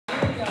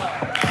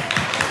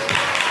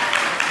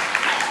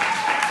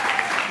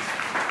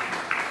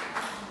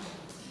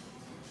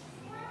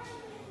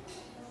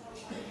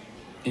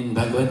In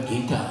Bhagavad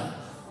Gita,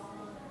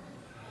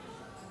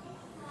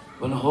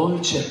 one whole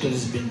chapter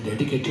has been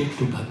dedicated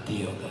to Bhakti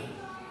Yoga.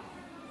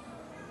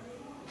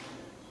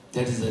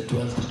 That is the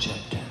 12th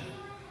chapter.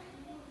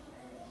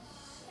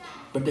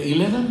 But the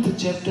 11th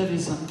chapter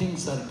is something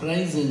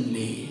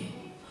surprisingly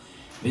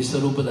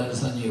Visvarupa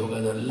Darsana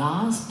Yoga, the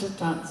last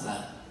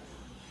stanza.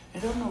 I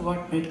don't know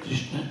what made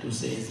Krishna to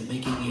say is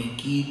making a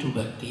key to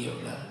Bhakti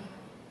Yoga.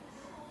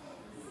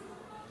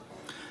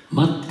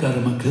 Mat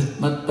karma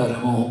krit mat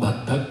paramo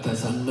bhakta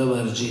sangha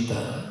varjita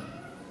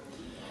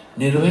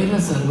nirvaira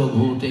sarva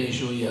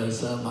bhuteshu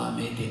yasa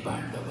mameti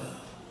pandava.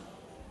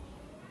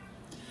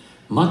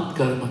 Mat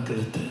karma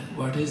krit.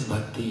 What is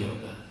Bhakti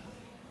Yoga?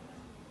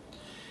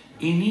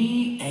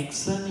 Any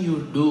action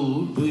you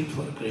do it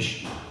for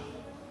Krishna.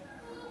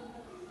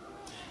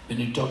 When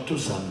you talk to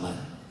someone,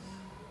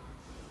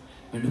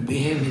 when you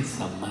behave with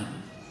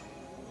someone,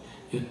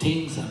 you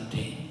think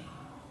something,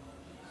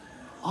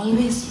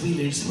 always feel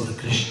it's for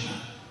Krishna.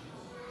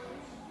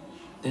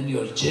 Then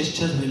your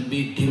gesture will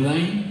be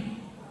divine,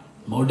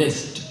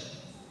 modest.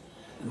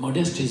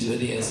 Modest is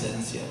very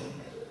essential.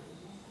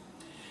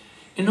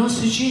 In no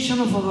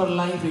situation of our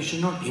life, we should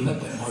not give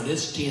up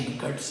modesty and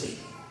courtesy.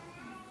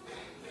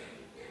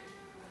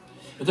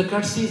 If the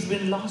courtesy has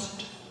been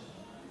lost,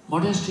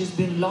 modesty has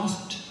been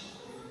lost,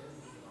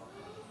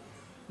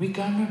 we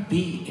cannot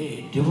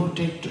be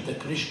devoted to the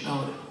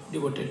Krishna or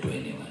devoted to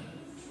anyone.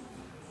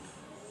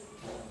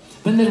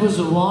 When there was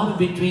a war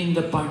between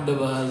the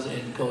Pandavas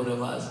and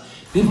Kauravas,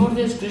 before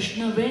this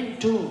Krishna went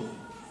to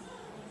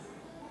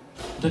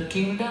the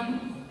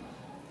kingdom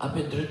of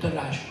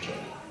Dhritarashtra,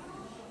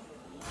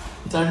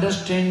 with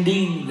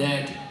understanding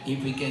that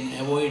if we can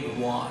avoid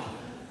war.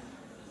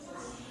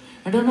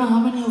 I don't know how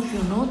many of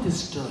you know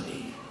this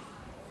story,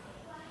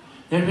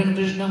 that when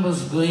Krishna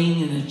was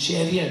going in a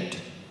chariot,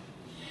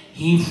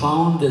 he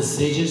found the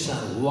sages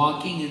are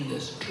walking in the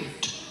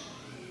street.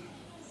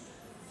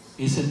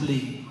 He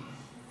simply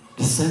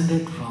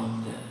descended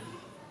from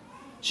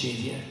the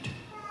chariot,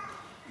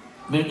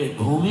 made a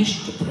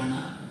bhumishta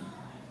pranam.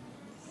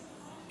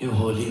 You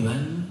holy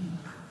one,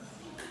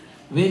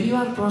 where you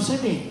are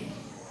proceeding?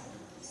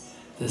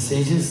 The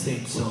sages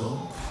said,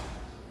 so,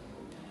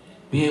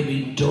 we have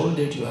been told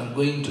that you are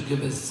going to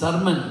give a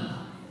sermon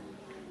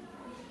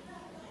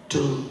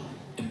to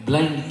a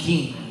blind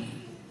king.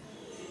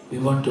 We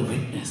want to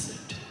witness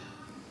it.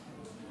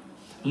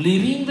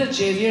 Leaving the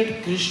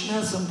chariot,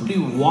 Krishna simply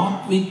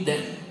walked with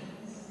them.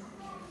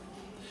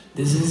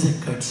 This is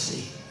a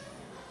courtesy.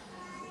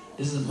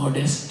 This is a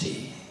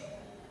modesty.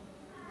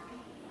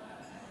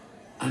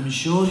 I'm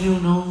sure you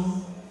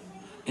know,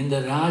 in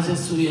the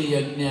Rajasuya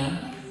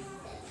Yajna,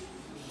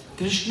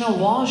 Krishna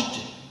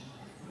washed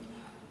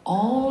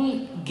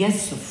all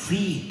guests'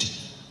 feet.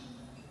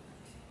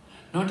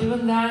 Not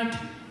even that.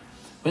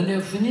 When they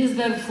finished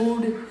their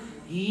food,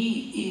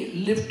 he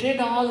lifted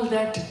all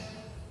that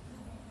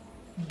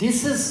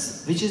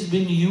dishes which has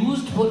been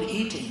used for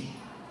eating.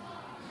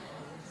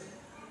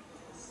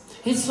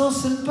 It's so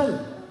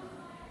simple.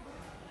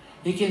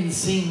 He can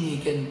sing, he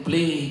can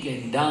play, he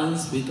can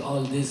dance with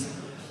all these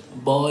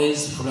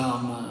boys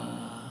from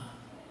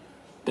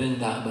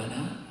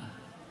Vrindavana.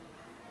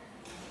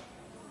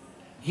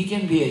 He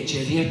can be a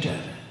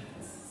charioteer.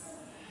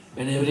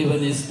 When everyone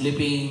is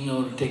sleeping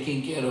or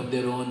taking care of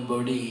their own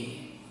body,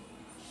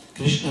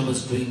 Krishna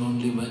was doing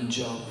only one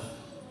job.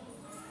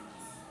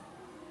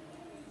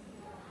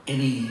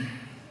 Any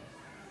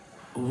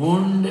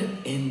wound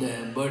in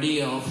the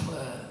body of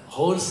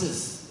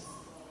horses,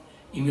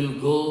 he will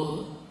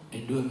go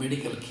and do a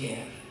medical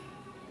care.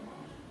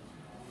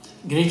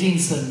 Getting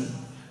some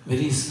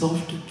very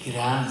soft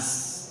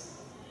grass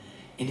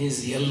in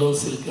his yellow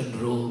silken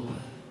robe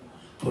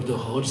for the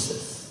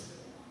horses.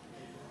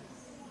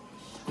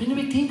 When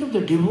we think of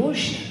the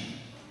devotion,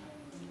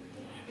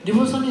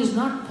 devotion is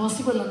not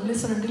possible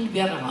unless and until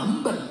we are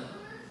humble,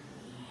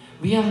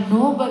 we are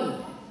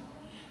noble,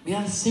 we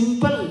are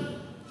simple,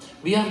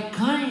 we are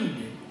kind,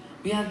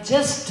 we are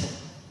just.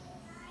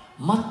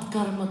 Mat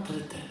karma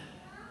krita.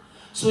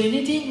 So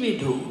anything we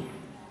do,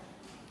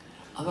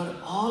 our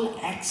all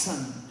action,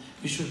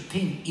 we should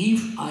think,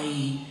 if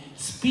I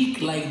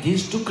speak like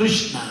this to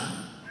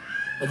Krishna,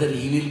 whether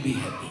he will be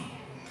happy.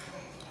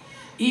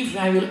 If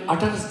I will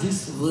utter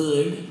this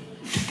word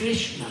to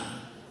Krishna,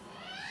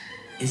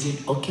 is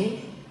it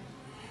okay?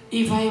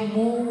 If I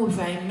move, if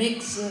I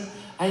mix, if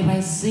I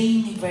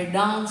sing, if I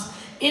dance,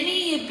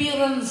 any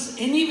appearance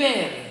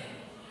anywhere,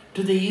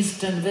 to the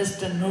east and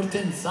west and north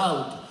and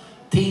south,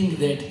 think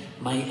that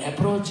my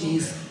approach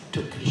is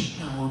to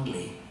Krishna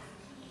only.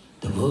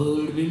 The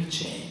world will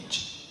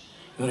change.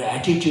 Your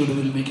attitude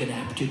will make an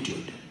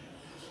aptitude.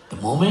 The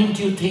moment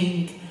you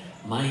think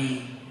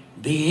my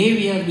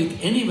behavior with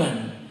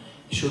anyone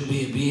should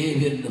be a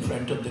behavior in the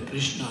front of the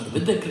Krishna or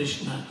with the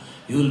Krishna,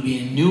 you will be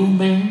a new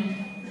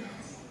man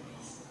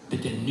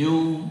with a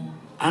new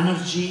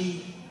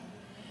energy,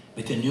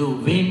 with a new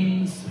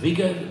wings,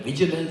 vigor,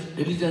 vigilance,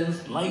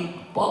 diligence,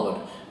 light, power,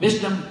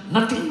 wisdom.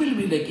 Nothing will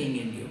be lacking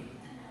in you.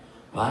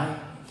 Why?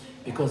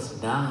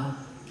 Because now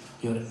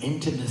your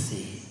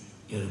intimacy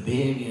your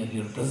behavior,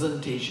 your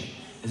presentation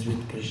is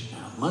with Krishna.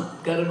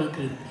 Mat karma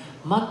krit,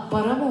 mat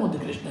paramo, the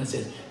Krishna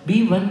says,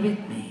 be one with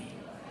me.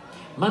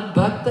 Mat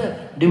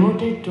bhakta,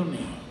 devoted to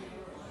me.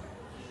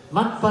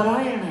 Mat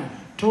parayana,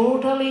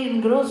 totally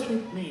engrossed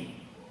with me.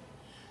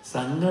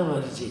 Sangha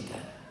varjita.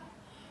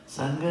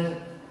 Sangha,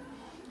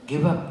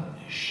 give up,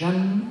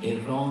 shun a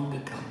wrong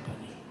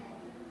company.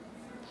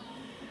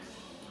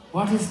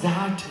 What is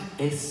that?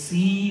 A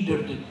seed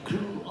or the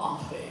grew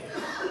of a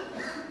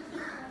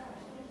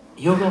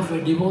yoga of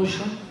a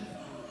devotion.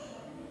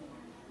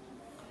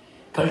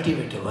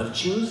 Cultivate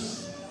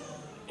virtues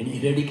and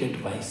eradicate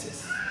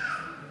vices.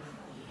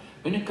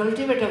 When you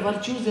cultivate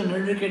virtues and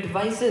eradicate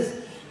vices,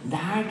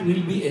 that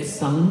will be a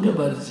sangha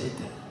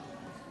varjita.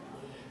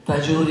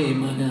 Tajore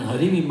mana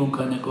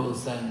harivimukha ko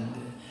sang,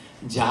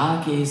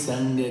 jaake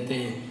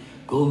sangate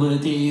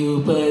kumati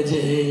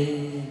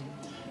upaje,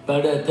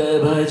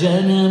 padata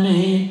bhajan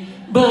me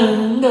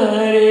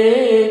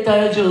bandare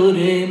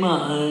tajore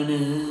mana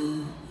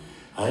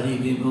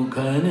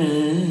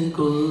harivimukha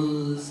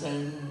ko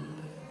sang.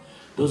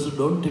 Those who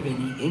don't have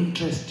any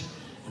interest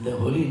in the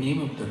holy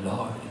name of the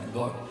Lord and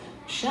God,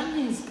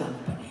 shun his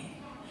company.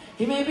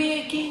 He may be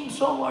a king,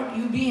 so what?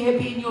 You be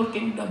happy in your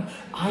kingdom.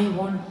 I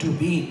want to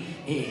be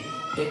a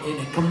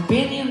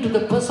companion to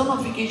the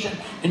personification.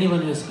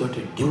 Anyone who has got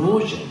a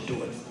devotion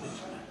towards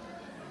Krishna.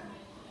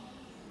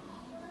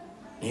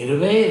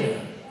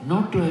 Nirvaira,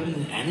 not to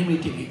having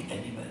enmity with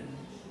anyone.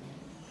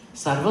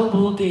 Sarva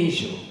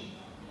bhuteshu,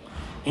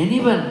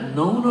 anyone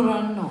known or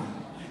unknown,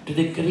 to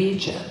the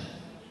creature,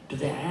 to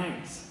the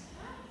ants,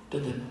 to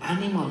the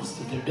animals,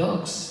 to the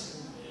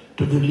dogs,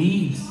 to the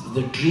leaves,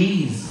 the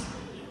trees,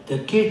 the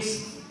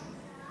kids.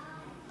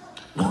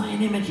 No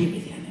enmity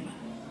with anyone.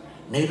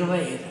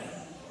 Nirvaira.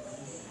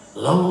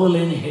 Love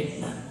and hate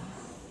none.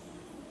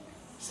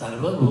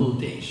 Sarva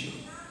bhuteshu.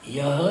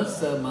 Yaha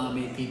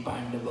samamiti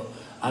pandava.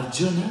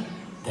 Arjuna,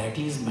 that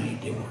is my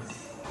devotee.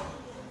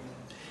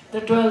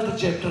 The 12th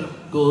chapter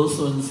goes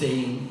on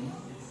saying,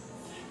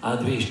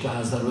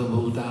 Advishta sarva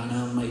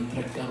bhutanam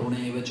maitra karuna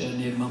evacha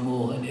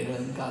nirmamoha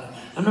nirankara.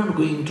 I'm not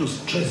going to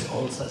stress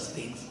all such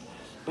things.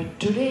 But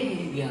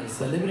today we are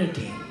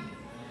celebrating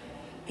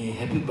a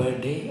happy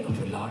birthday of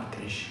the Lord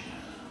Krishna.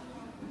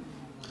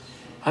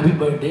 Happy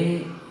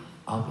birthday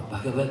of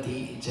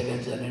Bhagavati,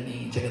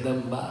 Jagajanani,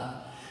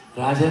 Jagadamba,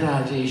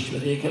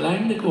 Rajarajeshwari,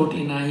 Kalanda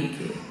Koti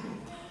Naike,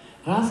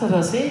 Rasa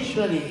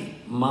Raseshwari,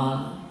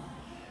 Ma,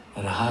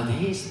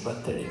 Radhe's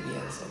birthday we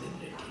are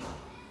celebrating.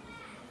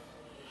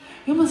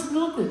 You must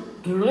know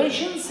the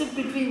relationship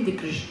between the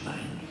Krishna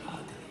and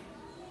Radha.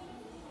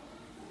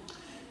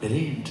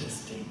 Very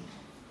interesting.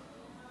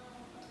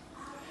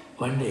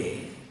 One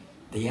day,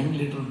 the young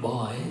little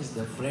boys,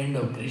 the friend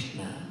of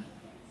Krishna,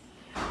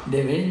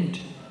 they went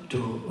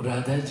to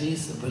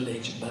Radhaji's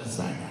village,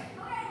 Barsana.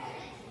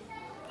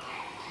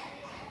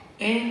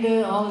 And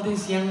all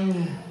these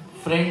young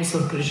friends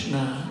of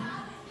Krishna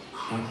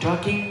are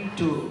talking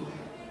to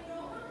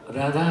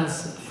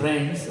Radha's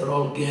friends, are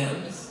all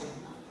girls.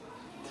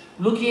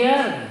 Look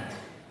here,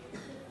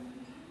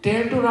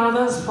 tell to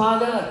Radha's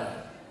father,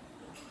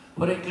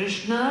 for a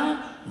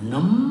Krishna,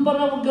 number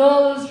of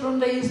girls from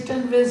the east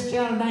and west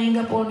are dying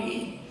upon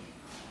him.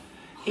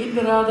 If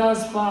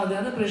Radha's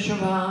father,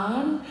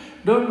 Krishabhan,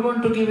 don't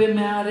want to give a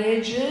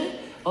marriage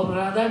of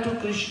Radha to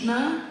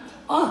Krishna,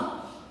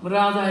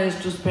 Radha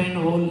has to spend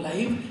whole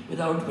life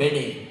without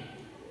wedding.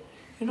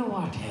 You know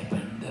what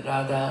happened? The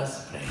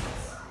Radha's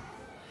friends.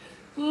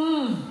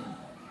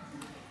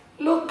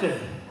 Look,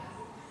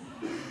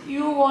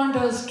 you want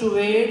us to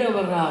wed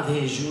our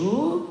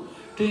Radheshu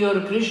to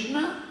your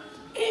Krishna?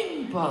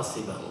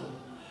 Impossible.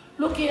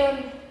 Look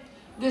here,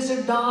 there's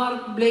a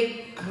dark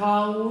black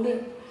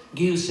cloud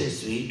gives a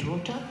sweet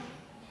water.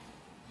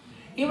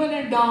 Even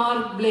a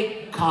dark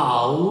black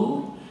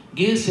cow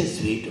gives a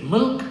sweet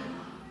milk.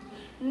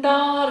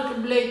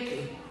 Dark black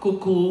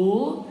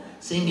cuckoo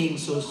singing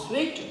so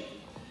sweet.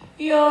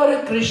 You're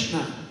a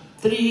Krishna,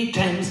 3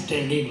 times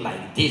standing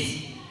like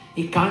this.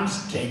 He can't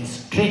stand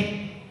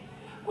straight.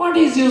 What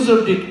is use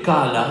of it?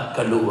 Kala,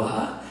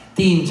 Kalua,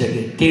 3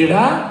 jagah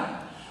tera.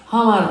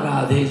 Hamar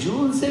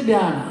Radheju unse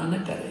byana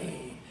na kare.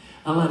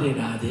 Hamari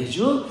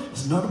Radheju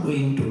is not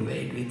going to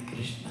wed with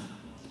Krishna.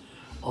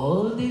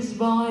 All these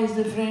boys,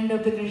 the friend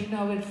of the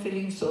Krishna, were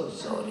feeling so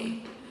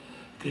sorry.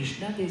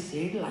 Krishna, they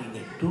said like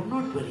that, do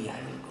not worry, I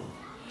will go.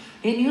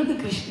 And you know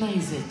the Krishna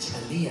is a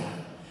chaliya.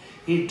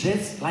 He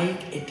dressed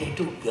like a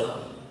tattoo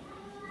girl.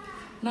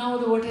 Now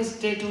what is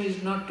tattoo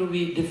is not to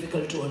be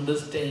difficult to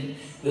understand,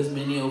 because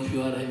many of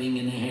you are having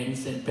in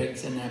hands and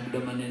pecs and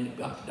abdomen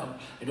and up down.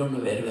 I don't know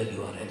wherever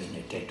you are having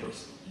a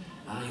tattoos.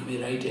 You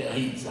may write a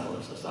ahimsa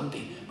or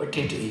something, but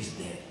tattoo is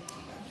there.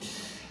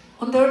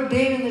 On that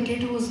day when the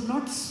tattoo was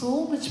not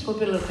so much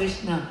popular,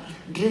 Krishna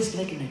dressed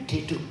like a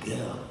tattoo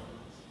girl,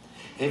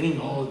 having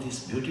all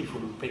this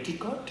beautiful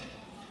petticoat,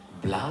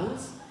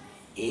 blouse,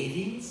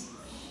 earrings,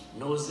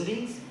 nose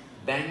rings,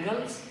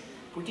 bangles,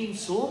 putting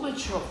so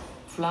much of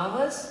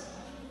flowers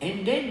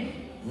and then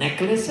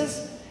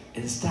necklaces,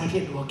 and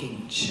started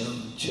walking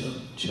chum, chum,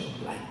 chum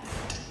like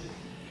that.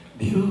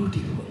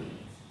 Beautiful.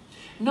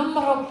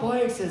 Number of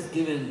poets has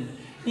given.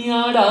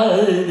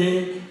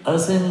 Niyadade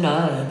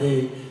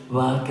asangade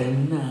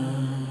vakanna.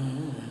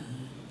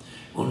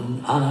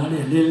 Un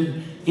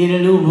adalil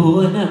iralu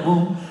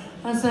bhuvanamum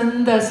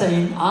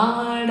asandasain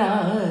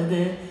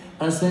adade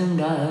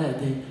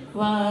asangade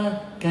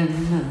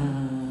vakanna.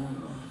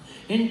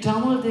 In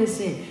Tamil they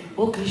say,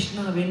 oh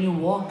Krishna, when you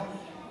walk,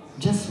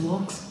 just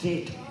walk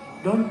straight.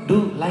 Don't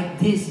do like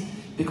this.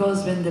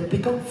 Because when the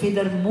peacock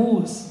feather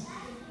moves,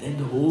 then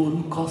the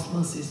whole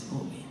cosmos is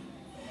moving.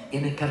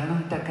 In a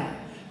Karnataka,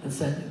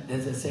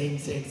 there's a saying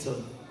said so.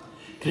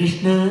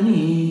 Krishna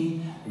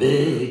ni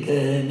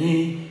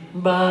begane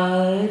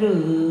baru.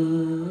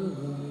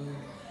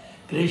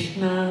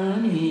 Krishna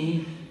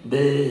ni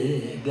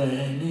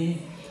begane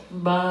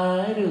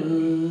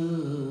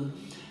baru.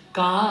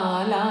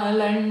 Kala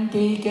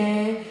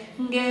lantike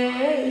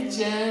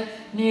geja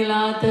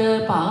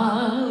nilata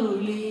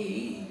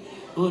pauli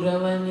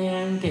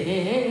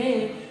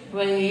uravanyante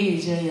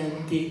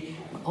vaijayanti.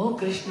 Oh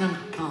Krishna,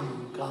 come.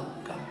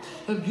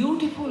 A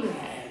beautiful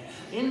hair.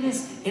 In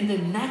the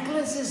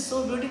necklace is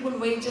so beautiful,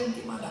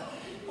 Vaijayanti Mala.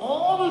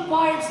 All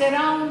poets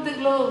around the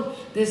globe,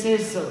 they say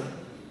so.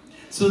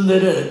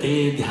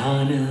 Sundarate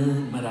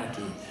dhyana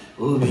Marathi.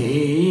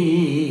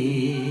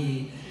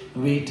 Ubhe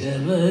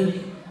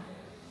vitavari.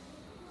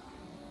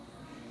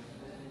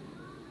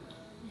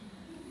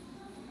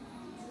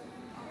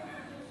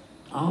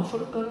 Offer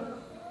करो.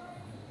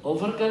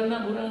 Offer करना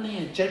बुरा नहीं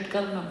है, chat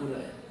करना बुरा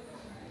है.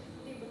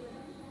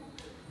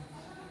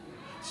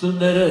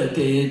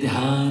 सुंदरते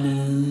ध्यान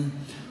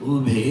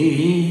उभे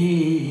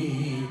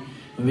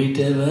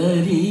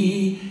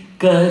विटवरी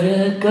कर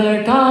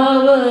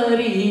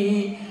कटावरी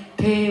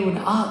ठेवन.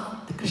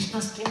 The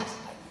Krishna stays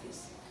like this.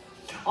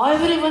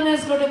 Everyone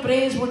has got a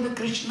praise for the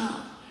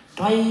Krishna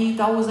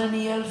 5,000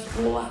 years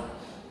over.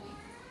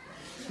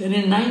 Then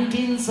in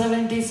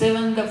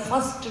 1977, the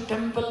first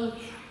temple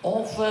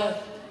of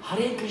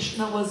Hare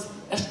Krishna was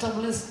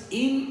established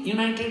in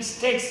United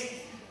States.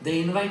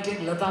 They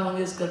invited Lata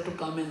Mangeshkar to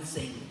come and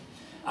sing.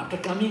 After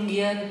coming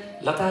here,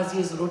 Lataji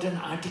has wrote an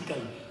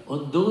article.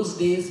 On those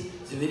days,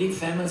 it's a very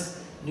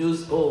famous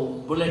news,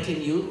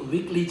 bulletin,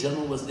 weekly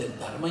journal was there,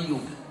 Dharma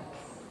Yuga.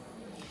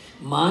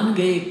 मान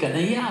गए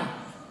कन्हैया,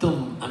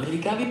 तुम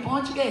America भी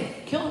पहुंच गए.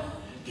 क्यों?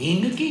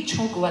 हींग की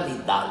छोंक वाली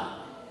दाल,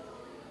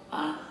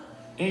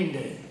 एंड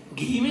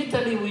घी में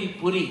तली हुई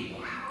पूरी.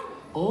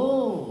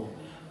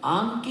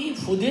 आम की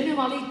फुदीने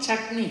वाली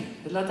चटनी.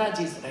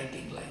 Lataji is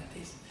writing like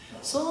this.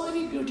 So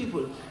very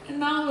beautiful. And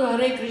now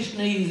Hare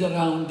Krishna is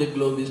around the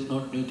globe, is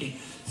not new thing.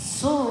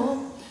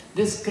 So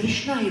this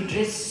Krishna, he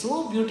dressed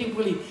so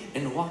beautifully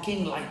and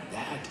walking like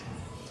that.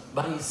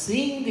 By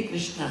seeing the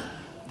Krishna,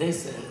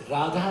 this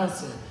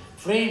Radha's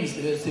friends,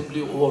 they were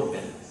simply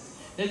overwhelmed.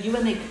 They were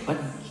given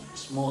one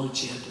small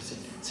chair to sit.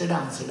 Sit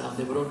down.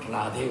 They brought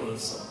Radhe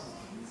also.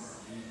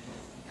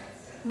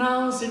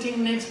 Now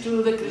sitting next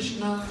to the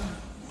Krishna,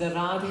 the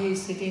Radhe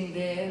is sitting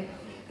there.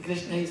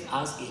 Krishna is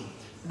asking,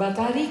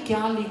 Batari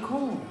kya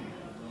likhu?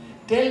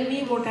 Tell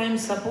me what I am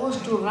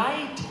supposed to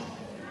write.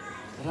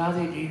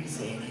 Radhe didn't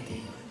say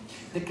anything.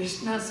 The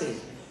Krishna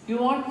says, you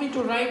want me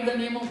to write the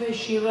name of a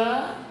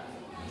Shiva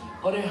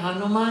or a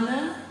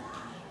Hanumana?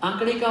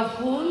 Ankade ka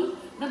fool?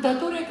 Na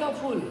dhature ka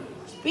fool?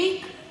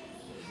 Speak.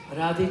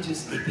 Radhe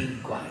just keeping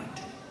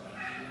quiet.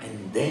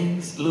 And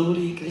then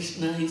slowly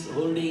Krishna is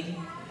holding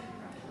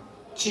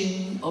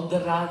chin of the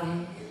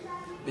Radhe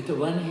with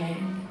one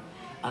hand,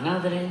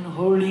 another hand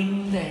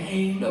holding the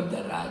hand of the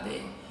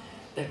Radhe.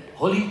 That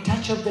holy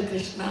touch of the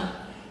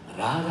Krishna,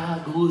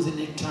 Radha goes in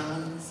a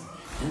trance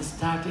and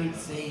started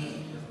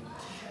saying,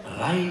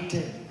 write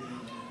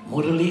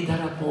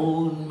Muralidhar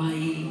upon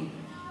my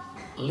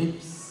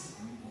lips,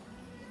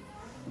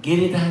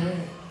 Giridhar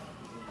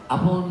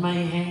upon my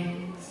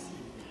hands,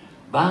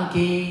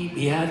 Bake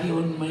Bihari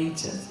on my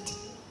chest,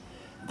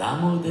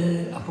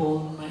 Damodar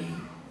upon my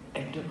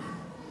abdomen.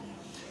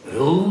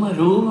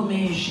 रोम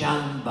में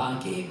श्याम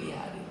बाके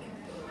बिहारी लिख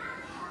दो.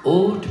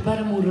 ओठ पर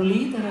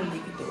मुरलीधर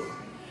लिख दो.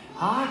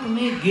 हाथ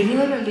में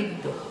गिरधर लिख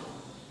दो.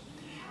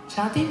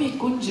 छाती में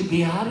कुंज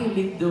बिहारी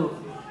लिख दो.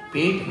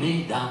 पेट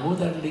में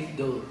दामोदर लिख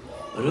दो.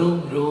 रोम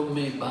रोम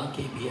में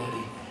बाके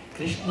बिहारी.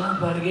 कृष्णा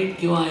फॉरगेट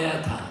क्यों आया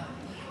था?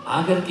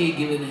 आकर के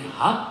given a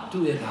hug to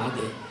a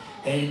Radha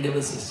and there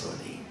was a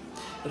story.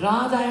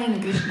 Radha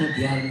and Krishna,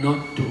 they are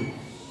not two.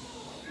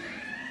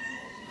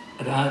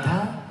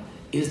 Radha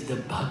is the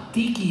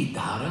bhakti ki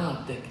dhara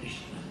of the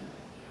Krishna.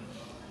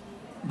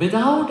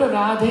 Without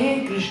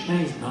Radhe, Krishna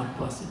is not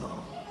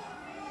possible.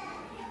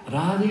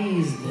 Radhe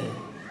is the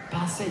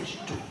passage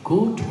to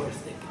go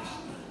towards the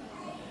Krishna.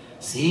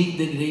 Seek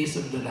the grace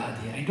of the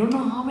Radhe. I don't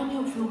know how many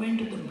of you went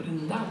to the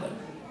Vrindavan.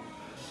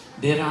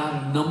 There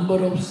are a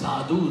number of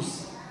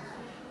sadhus.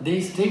 They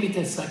stay with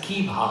a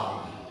Sakhi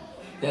bhav.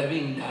 They are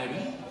having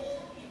daddy,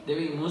 they are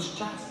having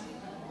mustache,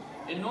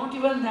 and not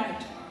even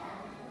that.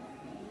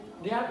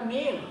 They are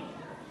male.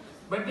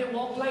 But they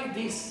walk like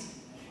this.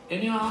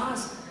 And you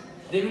ask,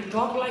 they will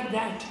talk like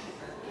that.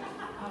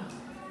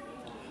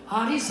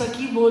 Hari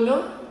Sakhi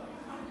bolo.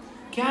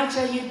 Kya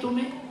chahiye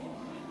tumhe?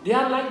 They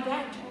are like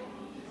that.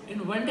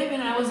 And one day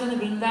when I was in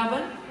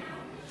Vrindavan,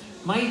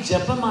 my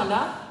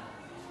japamala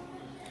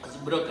was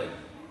broken.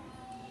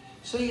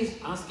 So he is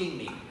asking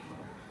me,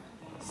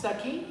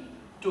 Sakhi,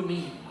 to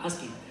me,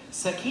 asking,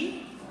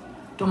 Sakhi,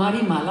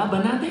 tumhari mala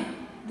bana de?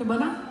 To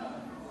bana.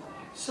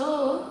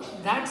 So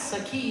that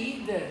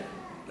Sakhi, the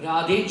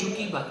Radhe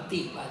Juki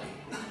Bhakti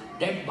Wale,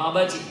 that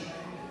Babaji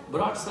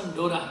brought some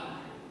dora,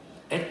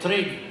 a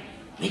thread,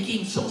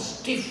 making so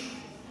stiff.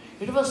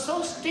 It was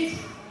so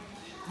stiff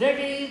that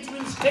it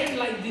will stay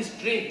like this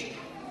straight.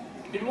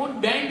 It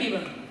won't bend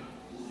even.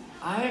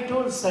 I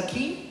told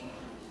Sakhi,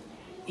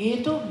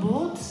 ye to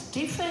bahut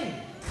stiff hai.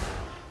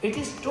 It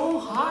is too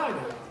hard.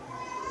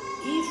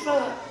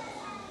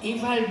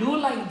 If I do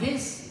like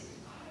this,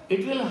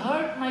 it will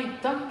hurt my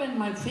thumb and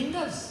my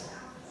fingers.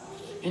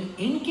 And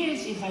in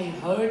case if I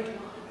hurt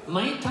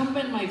my thumb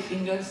and my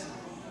fingers,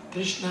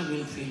 Krishna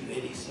will feel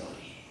very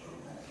sorry.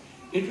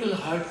 It will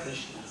hurt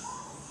Krishna.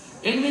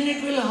 And when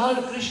it will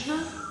hurt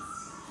Krishna,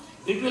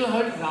 it will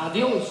hurt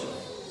Radhe also.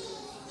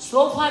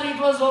 So far it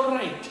was all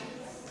right.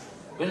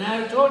 When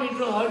I told it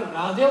will hurt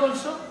Radhe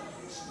also,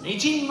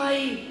 snatching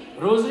my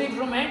rosary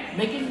from it,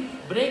 making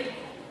break,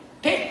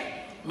 take.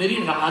 मेरी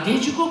राधे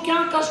जी को क्या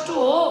कष्ट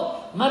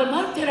हो, मर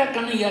मर तेरा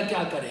कन्हैया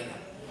क्या करेगा?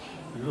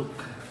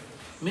 Look,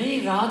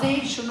 मेरी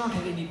Radhe should not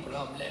have any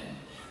problem.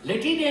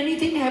 Let it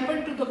anything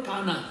happen to the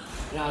Kana,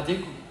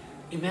 Radhe ko.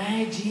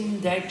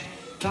 Imagine that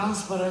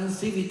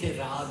transparency with a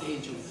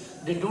Radhe ji.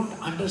 They don't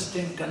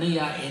understand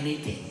Kanhaiya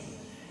anything.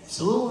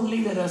 So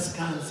only the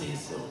Raskan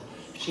says so.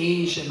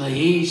 Shesha,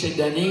 Mahesha,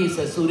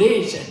 Ganesha,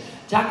 Suresha,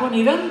 Chako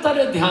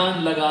nirantar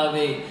dhyan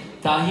lagave,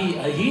 tahi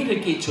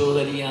ahir ki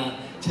chorariyan,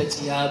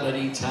 chachiya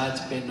bari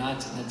chach pe nach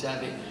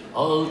nachave.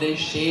 All the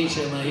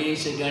Shesha,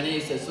 Mahesha,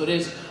 Ganesha,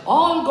 Suresha,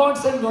 all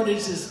gods and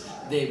goddesses,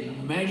 they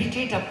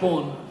meditate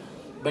upon,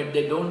 but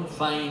they don't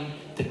find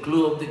the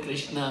clue of the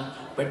Krishna.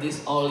 But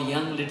these all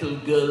young little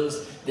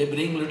girls, they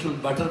bring little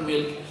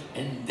buttermilk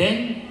and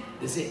then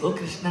they say, oh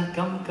Krishna,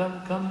 come,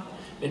 come, come.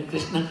 When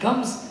Krishna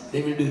comes,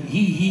 they will do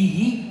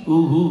he,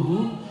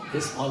 hoo.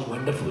 This all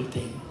wonderful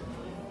thing.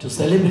 To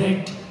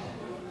celebrate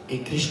a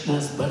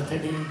Krishna's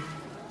birthday,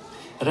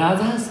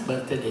 Radha's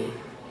birthday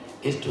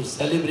is to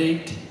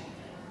celebrate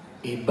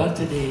a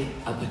birthday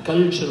of the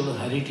cultural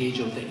heritage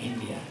of the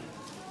India.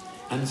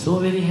 I'm so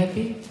very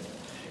happy.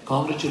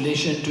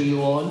 Congratulations to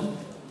you all.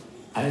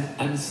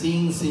 I'm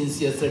seeing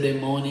since yesterday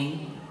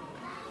morning,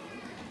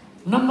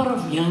 number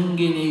of young and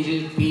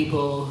aged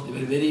people, they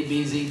were very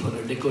busy for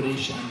a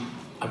decoration.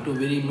 Up to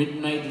very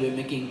midnight, we were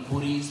making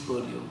puris for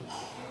you.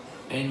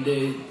 And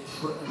they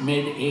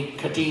made a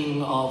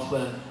cutting of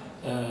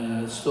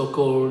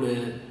so-called,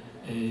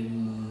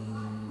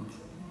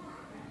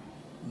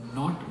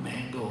 not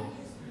mango,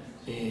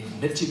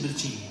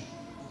 mirchi.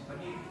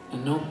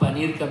 No,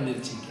 paneer ka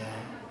mirchi kya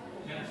hai?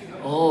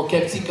 Oh,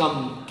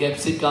 capsicum.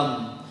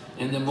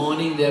 In the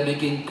morning, they are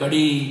making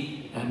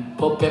curry and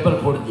pepper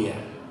for diya.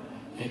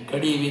 A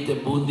curry with a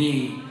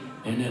bundi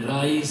and a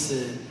rice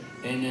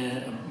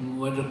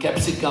and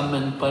capsicum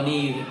and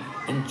paneer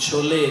and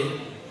chole.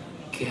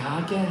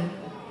 Kya?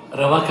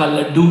 Rava ka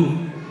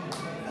laddu.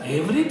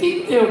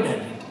 Everything they have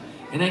done it.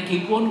 And I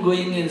keep on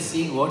going and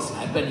seeing what's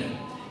happening.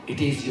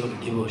 It is your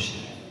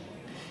devotion.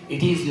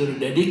 It is your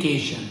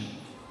dedication.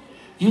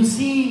 You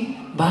see,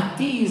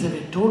 bhakti is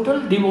a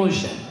total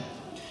devotion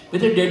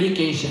with a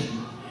dedication,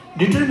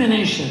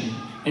 determination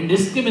and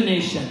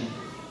discrimination.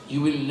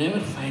 You will never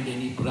find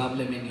any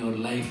problem in your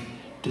life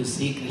to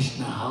see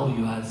Krishna how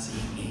you are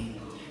seeing me.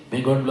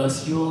 May God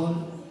bless you all.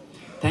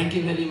 Thank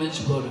you very much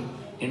for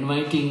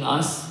inviting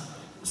us.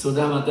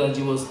 Sudha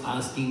Mataji was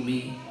asking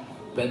me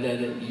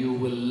whether you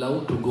will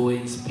love to go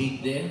and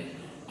speak there.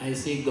 I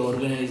said the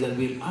organizer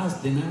will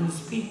ask, then I will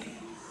speak.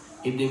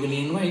 If they will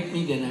invite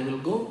me, then I will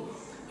go.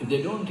 If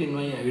they don't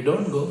invite, I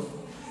don't go.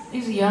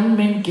 This young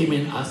man came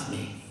and asked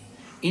me,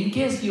 in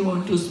case you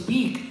want to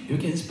speak, you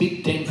can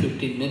speak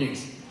 10-15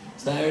 minutes.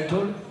 So I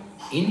told,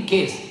 in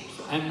case,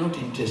 I am not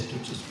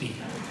interested to speak.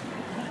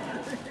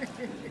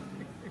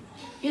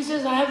 He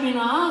says, I have been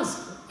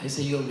asked. I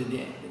say,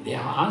 they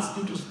have asked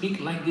you to speak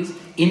like this,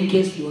 in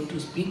case you want to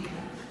speak.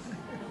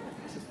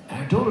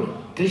 I told,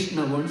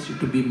 Krishna wants you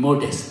to be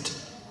modest.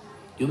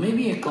 You may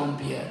be a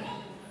compeer.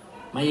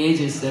 My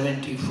age is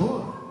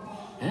 74.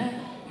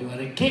 You are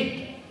a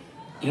kid.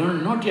 You are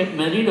not yet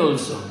married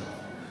also.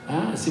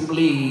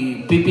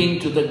 Simply peeping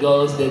to the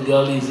girls. The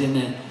girl is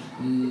in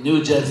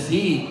New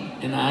Jersey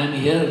and I am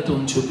here.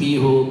 Tum chupi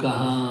ho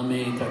kahan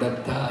mein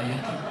tadapta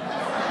hai.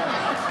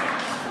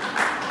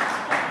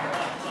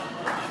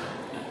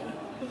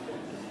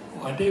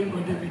 I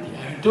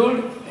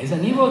told, ऐसा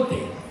नहीं बोलते.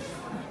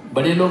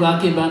 बड़े लोग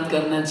आके बात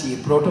करना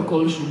चाहिए.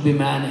 Protocol should be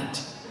managed.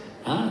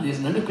 This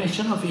is not a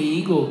question of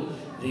ego.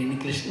 In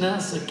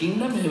Krishna's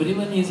kingdom,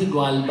 everyone is a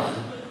Gwalbal.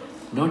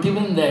 Not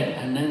even that.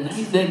 And then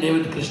nice that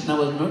David Krishna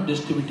was not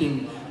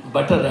distributing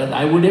butter.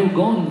 I would have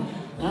gone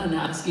and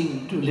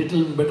asking to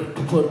little butter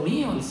for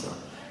me also.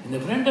 In the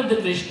front of the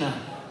Krishna,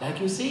 like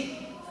you see,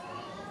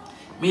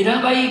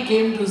 Mirabai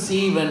came to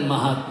see one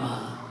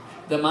Mahatma.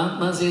 The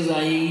Mahatma says,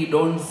 I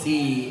don't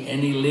see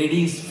any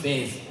lady's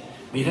face.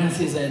 Meera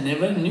says, I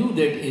never knew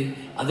that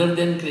other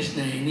than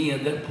Krishna, any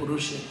other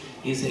Purusha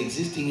is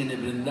existing in a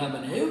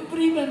Vrindavan.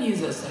 Everyone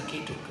is a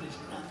Sakhi to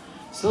Krishna.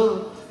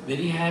 So,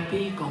 very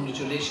happy.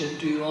 Congratulations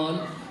to you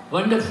all.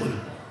 Wonderful.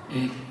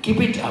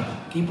 Keep it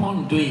up. Keep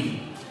on doing.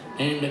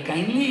 And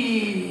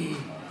kindly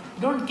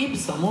don't keep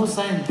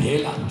samosa and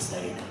bhel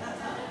outside.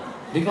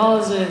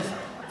 Because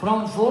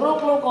from 4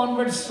 o'clock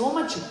onwards, so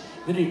much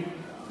very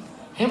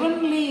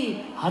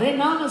heavenly Hare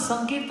Nama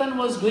Sankirtan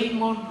was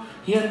going on.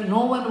 Here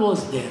no one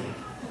was there.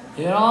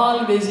 They are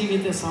all busy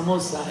with a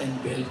samosa and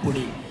bhel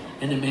pudi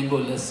and a mango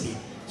lassi.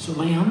 So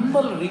my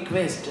humble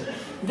request,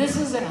 this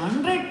is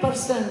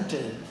 100%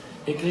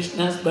 a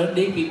Krishna's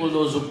birthday. People,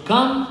 those who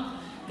come,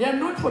 they are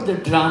not for the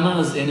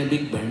dramas and a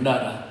big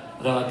bhandara,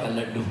 Rava ka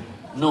laddu.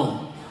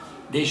 No.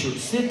 They should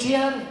sit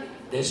here,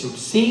 they should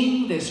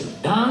sing, they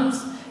should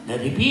dance, they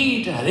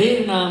repeat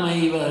Hare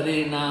Namaiva,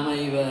 Hare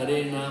Namaiva,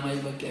 Hare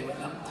Namaiva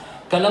Kevalam.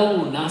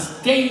 Kalau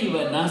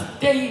nastyaiva,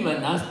 nastyaiva,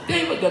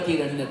 nastyaiva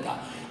gatirandata.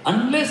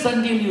 Unless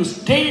until you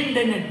stand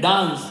and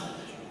dance,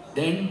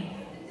 then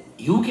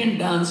you can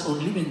dance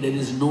only when there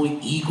is no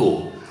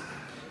ego.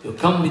 You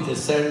come with a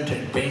shirt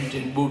and pant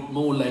and boot,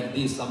 move like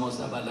this,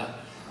 samosa bala,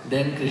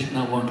 then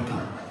Krishna won't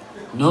come.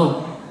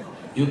 No,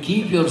 you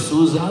keep your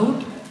shoes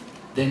out,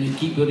 then you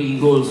keep your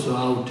ego also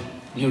out,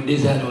 your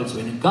desire also.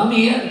 When you come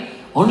here,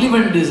 only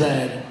one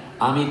desire,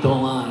 Ami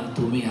Tomar,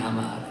 Tumi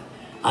Amar.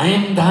 I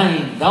am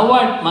thine, thou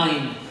art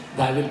mine,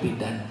 thy will be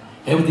done.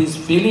 Have this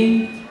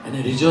feeling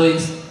and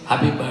rejoice.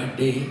 Happy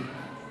birthday.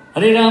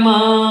 Hare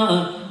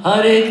Rama,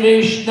 Hare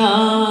Krishna,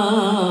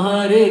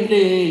 Hare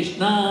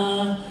Krishna.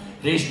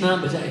 Krishna,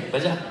 bajai,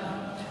 baja.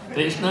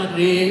 Krishna,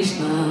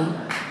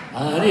 Krishna,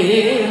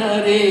 Hare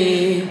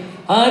Hare.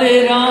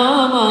 Hare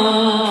Rama,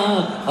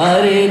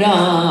 Hare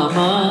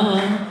Rama,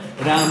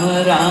 Rama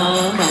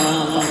Rama,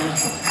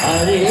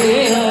 Hare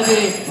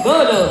Hare.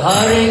 Bolo,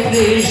 Hare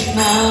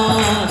Krishna,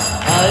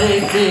 Hare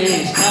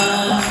Krishna,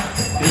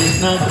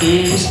 Krishna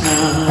Krishna,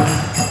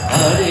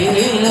 Hare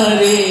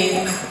Hare.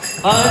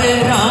 Hare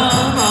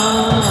Rama,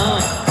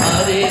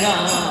 Hare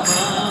Rama,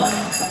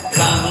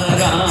 Rama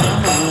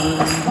Rama,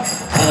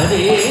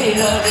 Hare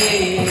Hare.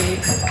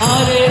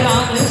 Hare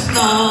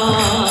Krishna,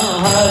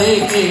 Hare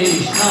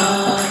Krishna,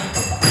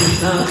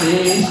 Krishna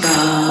Krishna,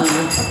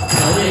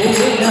 Hare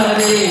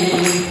Hare.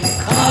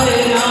 Hare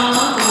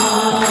Rama,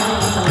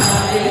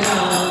 Hare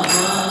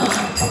Rama,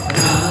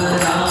 Rama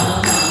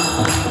Rama,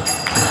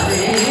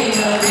 Hare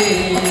Hare.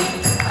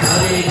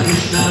 Hare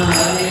Krishna,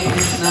 Krishna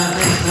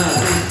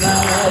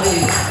Krishna,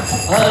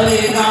 Hare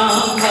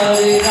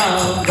Hare Ram,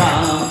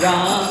 Ram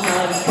Ram,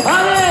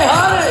 Hare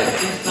Hare.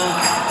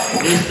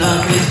 Krishna,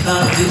 Krishna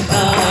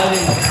Krishna,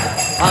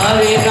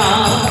 Hare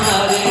Ram,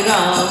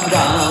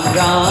 Ram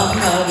Ram,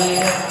 Hare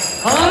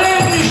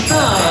Hare.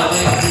 Krishna,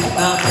 Krishna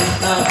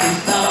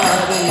Krishna,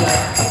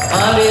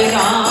 Hare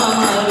Ram,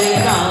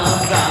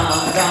 Ram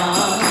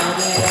Ram, Hare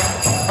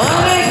Hare.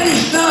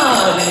 Krishna,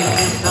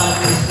 Krishna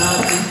Krishna, Hare Ram, Ram Ram, Hare Hare.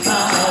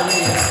 Hare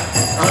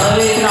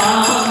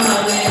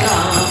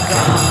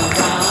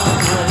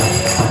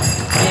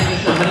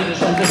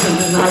Krishna,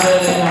 Krishna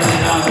Hare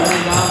Ram,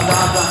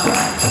 Ram Ram.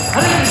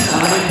 Hare Krishna,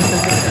 Krishna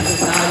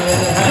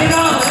Hare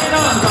Ram,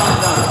 Ram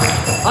Ram.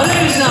 Hare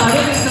Krishna,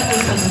 Krishna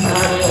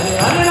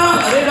Hare Ram,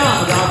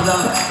 Ram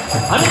Ram.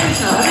 Hare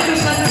Krishna,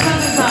 Krishna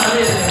Hare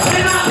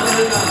Ram,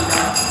 Ram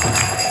Ram.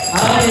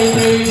 Hare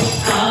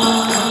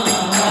Krishna,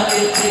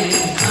 Hare Krishna,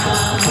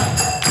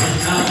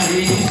 Krishna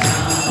Krishna,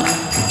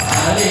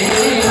 Hare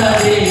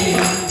Hare.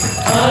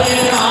 Hare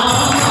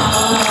Rama,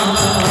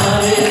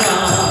 Hare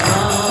Rama,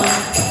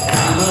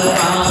 Rama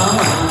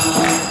Rama,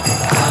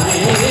 Hare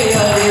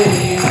Hare.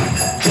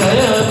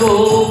 Jaya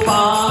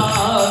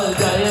Gopal,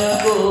 Jaya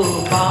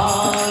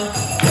Gopal,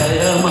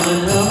 Jaya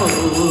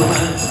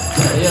Manamohan,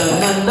 Jaya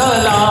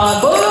Nandalal.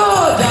 Bolo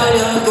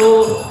Jaya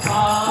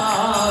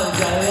Gopal,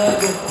 Jaya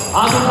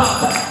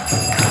Gopal.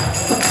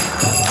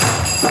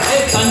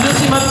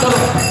 कंजूसी मत करो.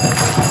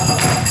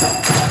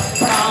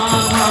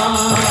 Rama,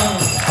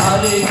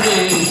 Hare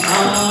Krishna,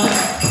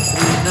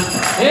 Krishna.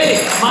 Hey,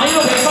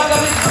 Milo कृपा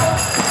कर.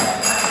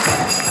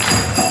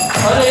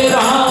 Hare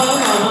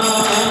Rama,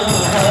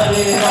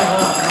 Hare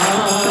Rama,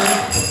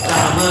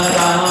 Rama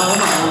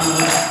Rama,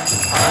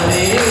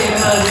 Hare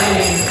Hare.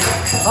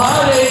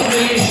 Hare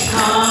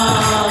Krishna,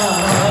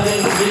 Hare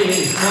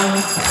Krishna,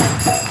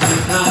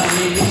 Krishna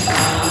Krishna,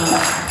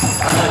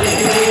 Hare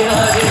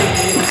Hare.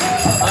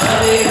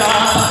 Hare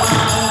Rama,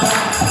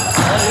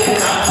 Hare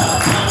Rama,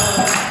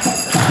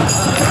 Rama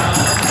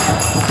Rama.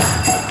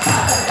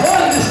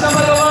 Bol Krishna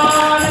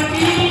Bhagavan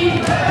ki.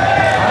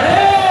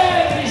 Hare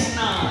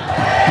Krishna,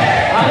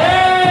 Hare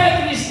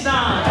Krishna,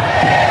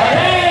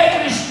 Hare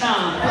Krishna.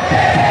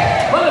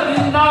 Bol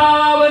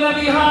Vrindavan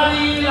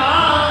Bihari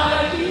Lal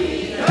ki.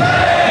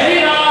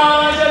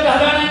 Giriraj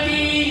Dharan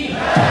ki.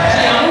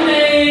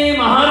 Yamune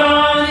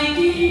Maharani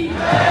ki.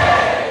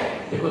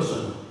 देखो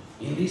सुनो,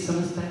 हिंदी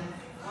समझता है?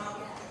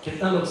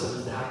 कितना लोग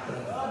समझते हैं? हाथ पर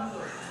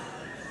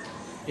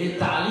ये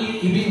ताली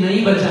भी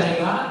नहीं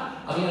बजाएगा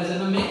अगला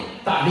जन्म में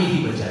ताली ही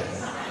बजाएगा।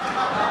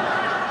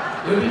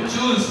 You will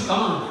choose,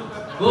 come on.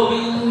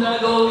 Govinda,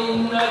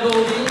 Govinda,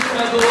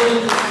 Govinda,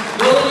 Govinda,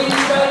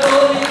 Govinda,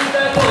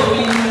 Govinda,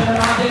 Govinda,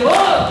 Radhe,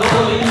 oh,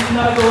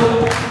 Govinda,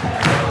 Govinda,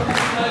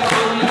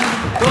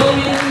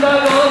 Govinda,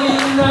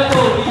 Govinda,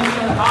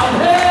 Govinda,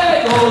 Radhe,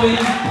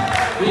 Govinda,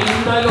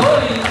 Govinda,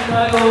 Govinda,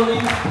 Govinda,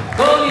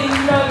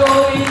 Govinda,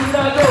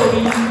 Govinda,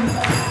 Govinda,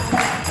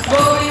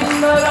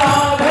 Govinda,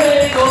 Radhe,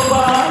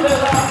 Gopal,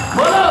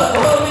 bolo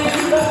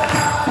Govinda,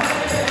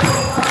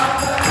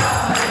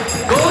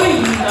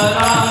 Govinda,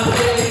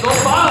 Radhe,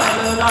 Gopal,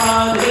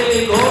 Radhe,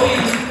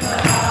 Govinda,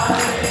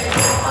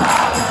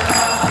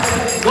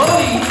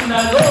 Govinda,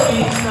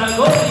 Govinda,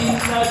 Govinda,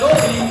 Govinda,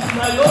 Govinda,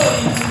 Govinda,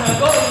 Govinda,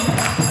 Govinda,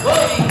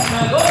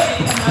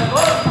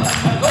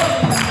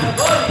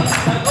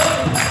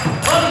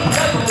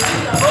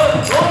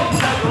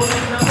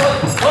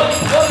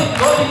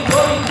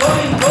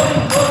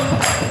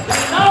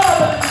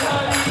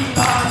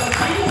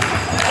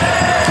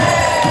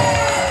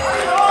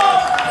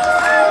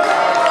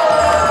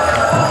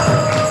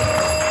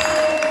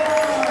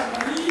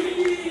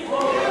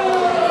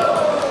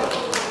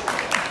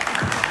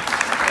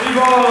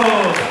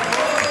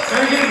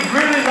 Can we get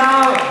really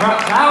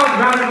loud?